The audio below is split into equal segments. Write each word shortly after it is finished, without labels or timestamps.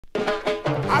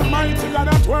Almighty God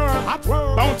at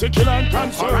work, bounty killer and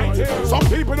cancer. Some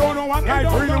people don't know what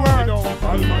life really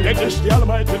worth. They dish the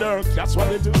Almighty dirt, that's what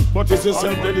they do. But it's the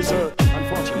same they deserve,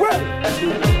 unfortunately.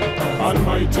 Well,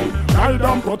 Almighty, guide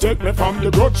and protect me from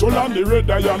the grudgeful and the red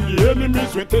eye and the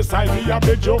enemies with this I me a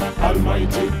beg you.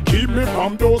 Almighty, keep me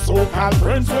from those so-called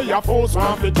friends where your foes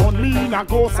want to turn me in a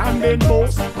ghost and then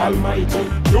boast. Almighty,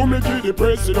 you me give the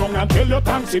praise down and tell your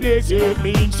thanks today. You help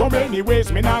me in so many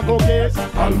ways, me not go guess.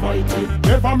 Almighty,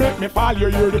 never make me fall. You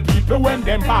hear the people when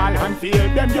them ball and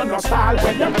feel them you no stall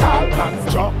when them call.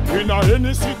 And in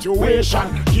any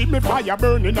situation, keep me fire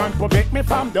burning and protect me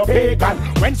from the pagan.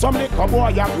 When some little boy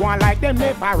you go on like them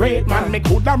never rate man, me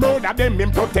coulda murder them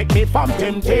and protect me from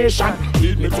temptation.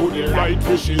 Lead me to the light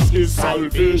which is his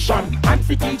salvation, and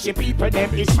for teach the people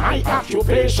them is my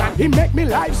occupation. He make me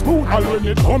life smooth and when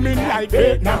it coming like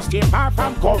Vietnam, stay far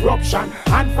from corruption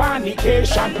and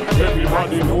fornication.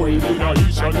 Everybody know him in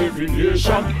each and every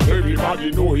nation.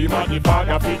 Everybody know him as the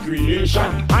Father of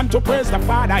creation. And to praise the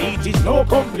Father it is no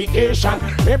complication.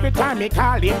 Every time me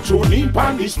call him tune in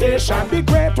on the station. The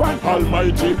great one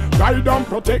Almighty, guide and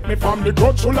protect me from the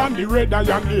grudgeful and the red eye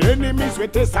and the enemies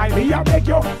with this I me a beg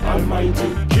you.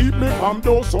 Almighty, keep me from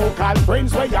those so-called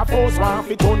friends where your foes want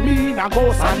to turn me in a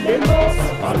ghost and then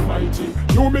lost. Almighty,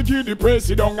 you me give the praise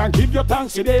down and give your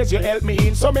thanks today. You help me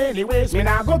in so many ways, me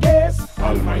not go guess.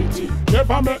 Almighty,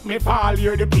 never make me fall.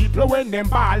 Hear the people when them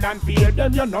ball and fear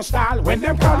them you no stall. When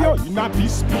them call you in a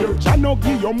despair, can no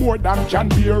give you more than can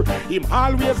bear. Him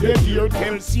always get here,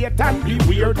 tell Satan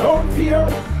beware, don't fear.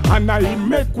 And I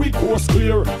make we coast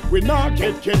clear. We not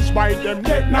get catched by them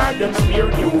net, not them spear.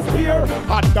 You fear,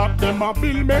 adopt them a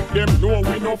bill, make them know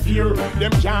we no fear.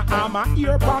 Them can't harm my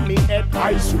ear from me head,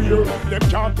 I swear. Them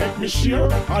can't take me sheer,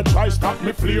 I try stop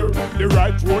me flare. The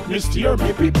right road me steer,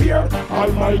 me prepare.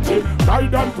 Almighty,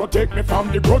 guide and protect me from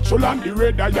the grudgeful and the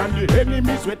red eye and the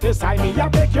enemies with this I me a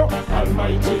beg you.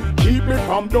 Almighty, keep me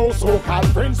from those so-called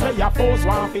friends where your foes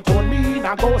want to turn me in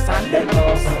a ghost and then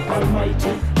lost.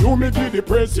 Almighty, you me give the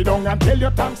praise down and tell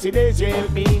your thanks today. You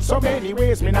help me in so many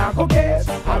ways, me not go guess.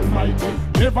 Almighty,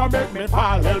 never make me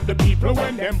fall. Help the people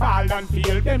when them ball and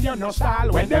feel them you no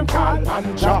stall. When them call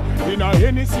and jaw in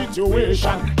any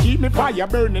situation, keep me fire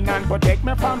burning and protect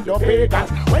me from the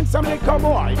pagans. When some little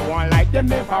boy go on like them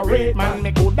never rate man,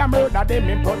 me coulda murder them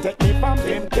and protect me from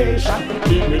temptation.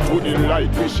 Lead me to the light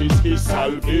which is his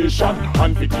salvation,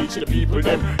 and to teach the people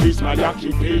them is my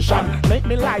occupation. Make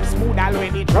me life smooth all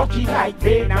when it rocky like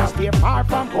vein, and stay far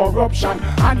from corruption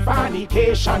and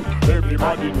fornication.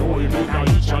 Everybody know him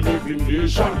in each and every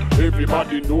nation.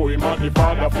 Everybody know him as the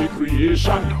Father of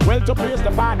creation. Well, to praise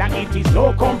the Father it is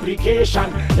no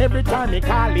complication. Every time me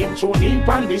call him tune in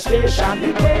on the station.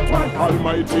 The great one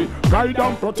Almighty, guide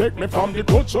and protect me from the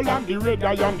grudgeful and the red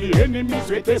eye and the enemies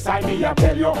with this I me a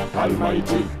tell you.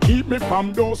 Almighty, keep me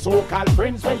from those so-called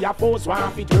friends where your foes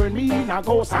want to turn me in a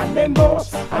ghost and then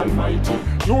boast. Almighty,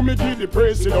 you me give the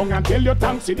praise down and tell your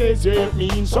thanks today. You help me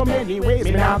in so many ways,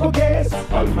 me not go guess.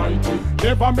 Almighty,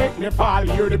 never make me fall.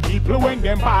 Hear the people when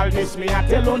them ball this me I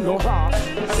tell you no cross.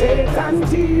 Satan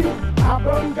team,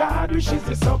 upon God which is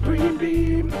the supreme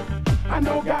beam. I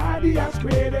know God he has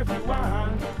created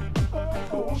everyone.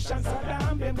 Oceans are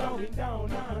down, them going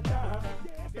down under.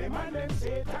 Them and them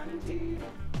Satan team,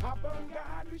 upon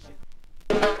God which is